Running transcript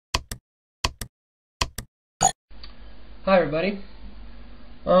Hi everybody.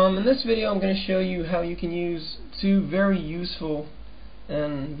 In this video I'm going to show you how you can use two very useful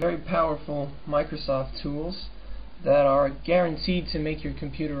and very powerful Microsoft tools that are guaranteed to make your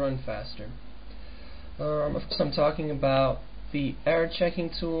computer run faster. Of course I'm talking about the error checking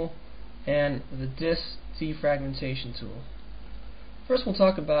tool and the disk defragmentation tool. First we'll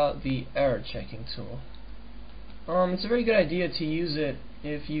talk about the error checking tool. It's a very good idea to use it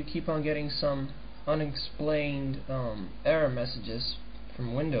if you keep on getting some unexplained error messages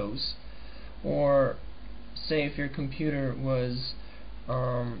from Windows, or say if your computer was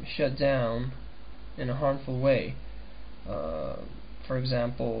shut down in a harmful way, for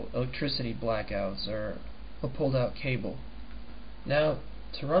example electricity blackouts or a pulled out cable. Now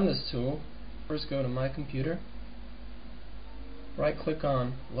to run this tool, first go to My Computer, right click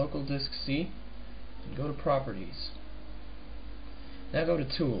on Local Disk C and go to Properties. Now go to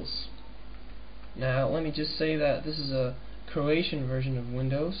Tools. Now let me just say that this is a Croatian version of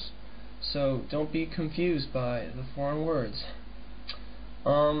Windows, so don't be confused by the foreign words.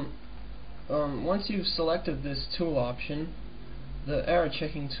 Once you've selected this tool option, the error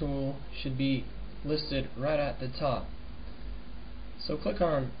checking tool should be listed right at the top. So click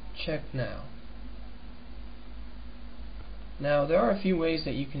on Check Now. Now there are a few ways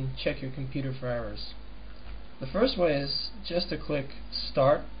that you can check your computer for errors. The first way is just to click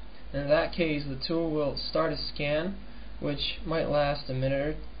Start. In that case, the tool will start a scan, which might last a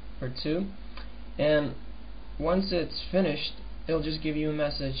minute or two, and once it's finished, it'll just give you a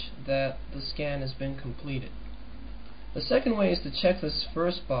message that the scan has been completed. The second way is to check this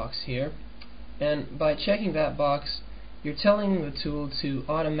first box here, and by checking that box, you're telling the tool to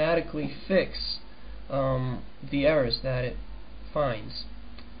automatically fix the errors that it finds.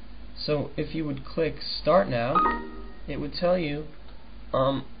 So if you would click Start Now, it would tell you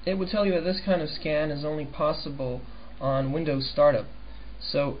that this kind of scan is only possible on Windows Startup.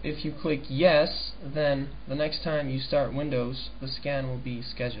 So if you click Yes, then the next time you start Windows, the scan will be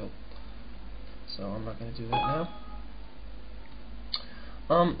scheduled. So I'm not going to do that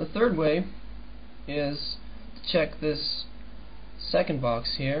now. The third way is to check this second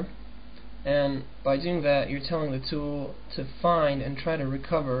box here, and by doing that you're telling the tool to find and try to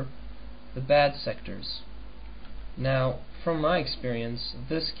recover the bad sectors. Now from my experience,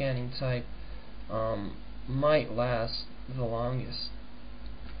 this scanning type might last the longest.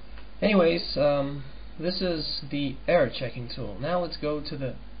 Anyways, this is the error checking tool. Now let's go to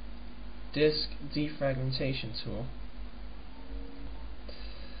the disk defragmentation tool.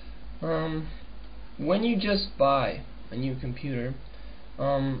 When you just buy a new computer,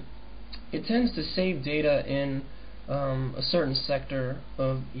 it tends to save data in a certain sector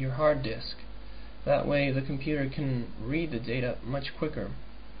of your hard disk. That way the computer can read the data much quicker.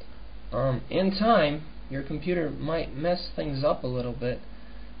 In time, your computer might mess things up a little bit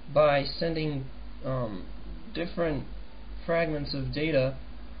by sending different fragments of data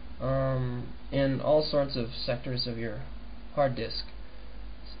in all sorts of sectors of your hard disk.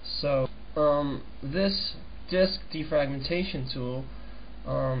 So this disk defragmentation tool,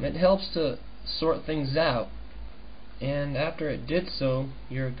 it helps to sort things out, and after it did so,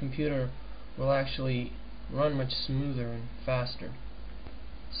 your computer will actually run much smoother and faster.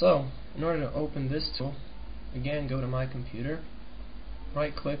 So in order to open this tool, again go to My Computer,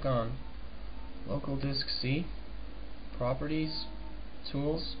 right click on Local Disk C, Properties,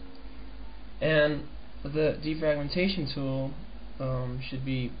 Tools, and the defragmentation tool should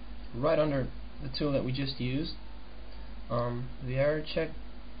be right under the tool that we just used, the error check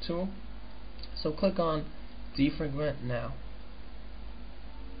tool. So click on Defragment Now.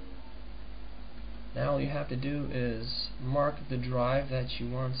 Now all you have to do is mark the drive that you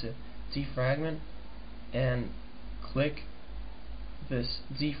want to defragment and click this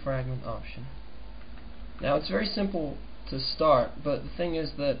defragment option. Now it's very simple to start, but the thing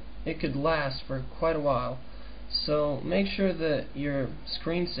is that it could last for quite a while, so make sure that your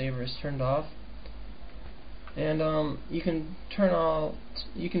screensaver is turned off, and you can turn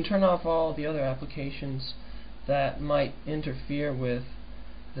off all the other applications that might interfere with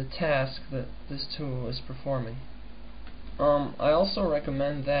the task that this tool is performing. I also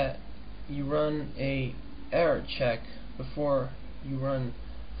recommend that you run a error check before you run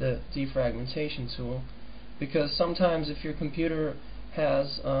the defragmentation tool, because sometimes if your computer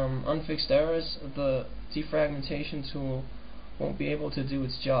has unfixed errors, the defragmentation tool won't be able to do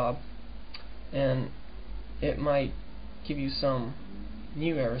its job, and it might give you some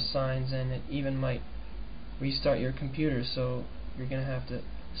new error signs, and it even might restart your computer, so you're going to have to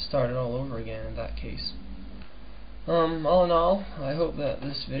start it all over again in that case. All in all, I hope that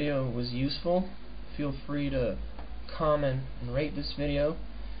this video was useful. Feel free to comment, and rate this video.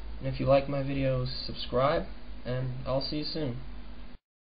 And if you like my videos, subscribe, and I'll see you soon.